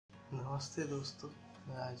नमस्ते दोस्तों,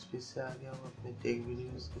 मैं आज फिर से आ गया हूँ अपने टेक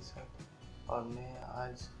वीडियोस के साथ। और मैं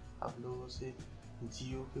आज आप लोगों से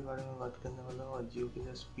जियो के बारे में बात करने वाला हूँ और जियो के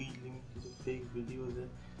जो स्पीड लिमिट की जो फेक वीडियोस है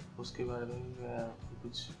उसके बारे में भी मैं आपको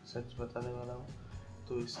कुछ सच बताने वाला हूँ।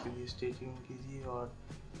 तो इसके लिए स्टे ट्यून कीजिए। और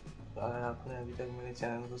अगर आपने अभी तक मेरे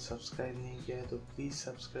चैनल को सब्सक्राइब नहीं किया है तो प्लीज़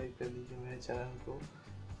सब्सक्राइब कर लीजिए मेरे चैनल को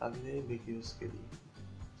अगले वीडियोज़ के लिए।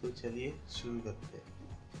 तो चलिए शुरू करते हैं।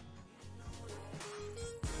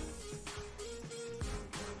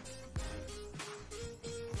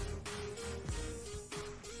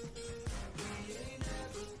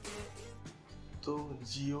 तो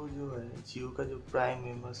जियो जो है, जियो का जो प्राइम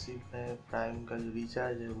मेंबरशिप है, प्राइम का जो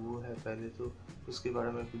रिचार्ज है वो है। पहले तो उसके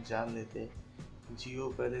बारे में कुछ जान लेते हैं। जियो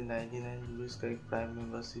पहले 99 रुपीज़ का एक प्राइम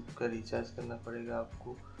मेंबरशिप का रिचार्ज करना पड़ेगा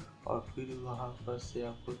आपको, और फिर वहाँ पर से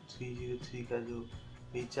आपको 303 का जो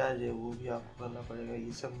रिचार्ज है वो भी आपको करना पड़ेगा।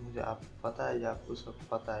 ये सब मुझे आप पता है, आपको सब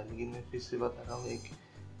पता है, लेकिन मैं फिर से बता रहा हूँ एक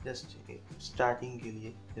जस्ट स्टार्टिंग के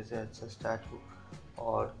लिए, जैसे अच्छा स्टार्ट हो।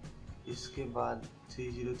 और इसके बाद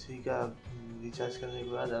 303 का रिचार्ज करने के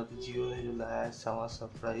बाद अब जियो ने जो लाया है समर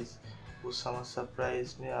सरप्राइज़, उस समर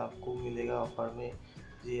सरप्राइज़ में आपको मिलेगा ऑफर में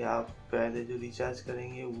जी। आप पहले जो रिचार्ज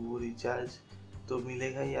करेंगे वो रिचार्ज तो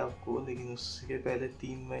मिलेगा ही आपको, लेकिन उसके पहले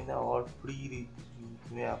 3 महीना और फ्री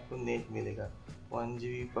में आपको नेट मिलेगा। 1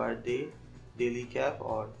 GB per day, daily cap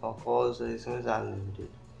और कॉल्स SMS अनलिमिटेड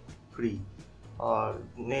फ्री, और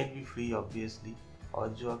नेट भी फ्री ऑब्वियसली। और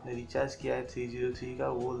जो आपने रिचार्ज किया है 303 का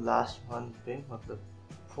वो लास्ट मंथ पे, मतलब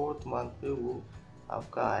 4th मंथ पे वो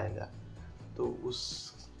आपका आएगा। तो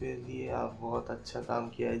उसके लिए आप बहुत अच्छा काम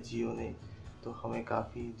किया है जियो ने। तो हमें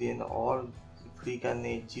काफ़ी दिन और फ्री का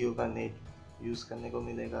नेट, जियो का नेट यूज़ करने को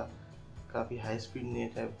मिलेगा। काफ़ी हाई स्पीड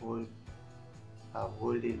नेट है, वोल्ट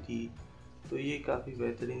 80। तो ये काफ़ी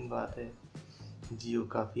बेहतरीन बात है। जियो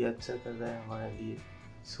काफ़ी अच्छा कर रहा है हमारे लिए,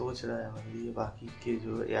 सोच रहा है हमारे लिए। बाकी के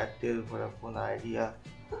जो एयरटेल, वोडाफोन, आइडिया,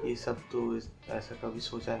 ये सब तो ऐसा कभी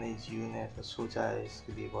सोचा नहीं, जियो ने ऐसा सोचा है।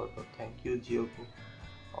 इसके लिए बहुत बहुत थैंक यू जियो को।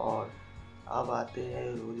 और अब आते हैं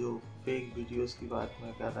वो जो फेक वीडियोस की बात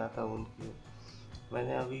मैं कर रहा था उनकी।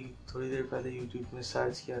 मैंने अभी थोड़ी देर पहले यूट्यूब में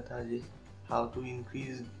सर्च किया था जी, how to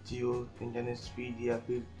increase Jio internet speed, या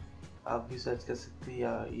फिर आप भी सर्च कर सकते हैं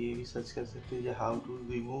या ये भी सर्च कर सकते हैं, how to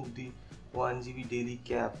remove the 1 GB daily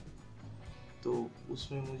cap. तो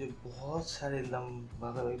उसमें मुझे बहुत सारे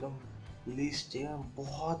मतलब एकदम लिस्ट है,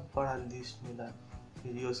 बहुत बड़ा लिस्ट मिला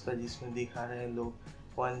वीडियोस का, जिसमें दिखा रहे हैं लोग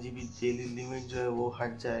 1 GB डेली लिमिट जो है वो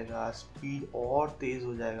हट जाएगा, स्पीड और तेज़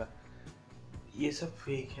हो जाएगा। ये सब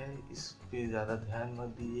फेक है, इस पे ज़्यादा ध्यान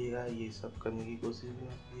मत दीजिएगा। ये सब करने की कोशिश भी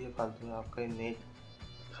मत कीजिए, फालतू में आपका नेट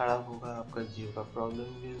खराब होगा, आपका जियो का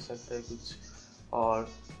प्रॉब्लम भी हो सकता है कुछ। और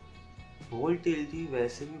वोल्ट LTE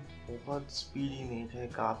वैसे भी बहुत स्पीडी नेट है,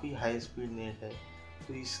 काफ़ी हाई स्पीड नेट है।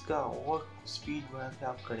 तो इसका और स्पीड बढ़ा के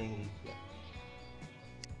आप करेंगे क्या?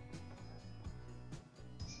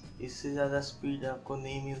 इससे ज़्यादा स्पीड आपको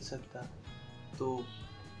नहीं मिल सकता, तो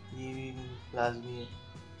ये भी लाजमी है।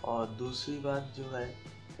 और दूसरी बात जो है,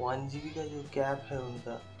 1 GB का जो कैप है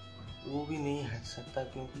उनका, वो भी नहीं हट सकता,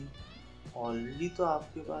 क्योंकि ऑलरेडी तो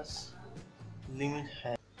आपके पास लिमिट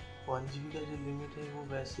है। 1 GB का जो लिमिट है वो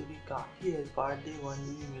वैसे भी काफ़ी है, पर डे 1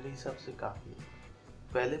 GB मेरे हिसाब से काफ़ी है।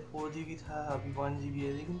 पहले 4 GB था, अभी 1 GB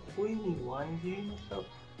है, लेकिन कोई नहीं, 1 GB मतलब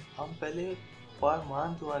हम पहले पर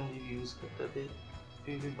मंथ 1 GB यूज़ करते थे,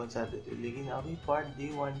 फिर भी बचाते थे, लेकिन अभी पर डे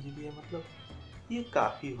 1 GB है, मतलब ये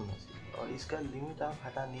काफ़ी होना चाहिए। और इसका लिमिट आप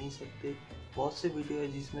हटा नहीं सकते। बहुत से वीडियो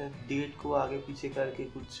है जिसमें डेट को आगे पीछे करके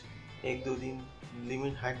कुछ 1-2 दिन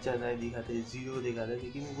लिमिट हट जाता है, दिखाते हैं 0 दिखाता है,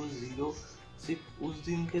 लेकिन वो 0 सिर्फ उस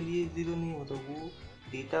दिन के लिए 0 नहीं होता, वो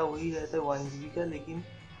डेटा वही रहता है 1 GB का, लेकिन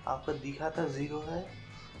आपका दिखाता 0 है।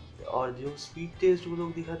 और जो स्पीड टेस्ट वो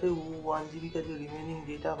लोग दिखाते हैं वो 1 GB का जो रिमेनिंग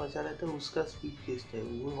डेटा बचा रहता है उसका स्पीड टेस्ट है,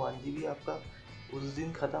 वो 1 GB आपका उस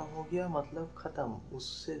दिन ख़त्म हो गया, मतलब ख़त्म।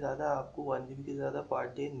 उससे ज़्यादा आपको 1 GB के ज़्यादा पर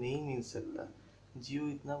डे नहीं मिल सकता। जियो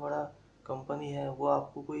इतना बड़ा कंपनी है, वो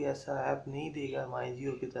आपको कोई ऐसा ऐप नहीं देगा माई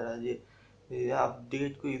जियो की तरह जे आप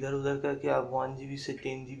डेट को इधर उधर करके आप 1 GB से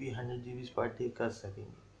 10 GB 100 GB पर डे कर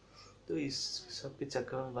सकेंगे। तो इस सब के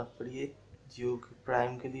चक्कर में मत पड़िए, जियो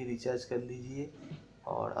प्राइम के लिए रिचार्ज कर लीजिए।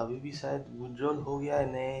 और अभी भी शायद विड्रॉल हो गया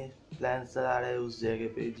है, नए प्लान चला रहे हैं उस जगह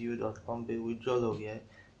पे, jiyo.com पे विड्रॉल हो गया है,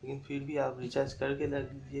 लेकिन फिर भी आप रिचार्ज करके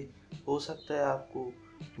रख लीजिए। हो सकता है आपको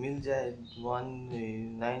मिल जाए।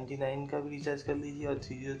 199 का भी रिचार्ज कर लीजिए और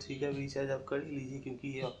 303 का भी रिचार्ज आप कर ही लीजिए, क्योंकि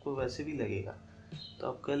ये आपको वैसे भी लगेगा, तो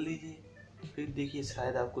आप कर लीजिए। फिर देखिए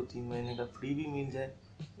शायद आपको 3 महीने का फ्री भी मिल जाए,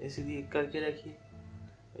 इसलिए करके रखिए।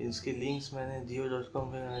 इसके लिंक्स मैंने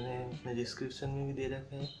jiyo.com पे मैंने अपने डिस्क्रिप्शन में भी दे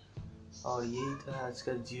रखे हैं। और यही था आज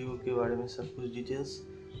का जियो के बारे में सब कुछ डिटेल्स।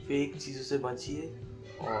 फेक चीज़ों से बचिए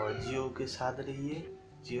और जियो के साथ रहिए।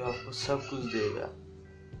 जियो आपको सब कुछ देगा।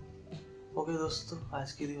 ओके दोस्तों,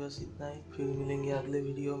 आज के लिए बस इतना ही। फिर मिलेंगे अगले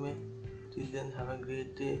वीडियो में। Till then have a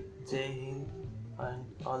great day. जय Hind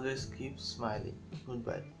and always keep smiling. Good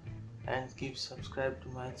bye and keep subscribe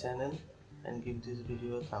to my channel and give this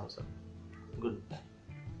video a thumbs up. Goodbye.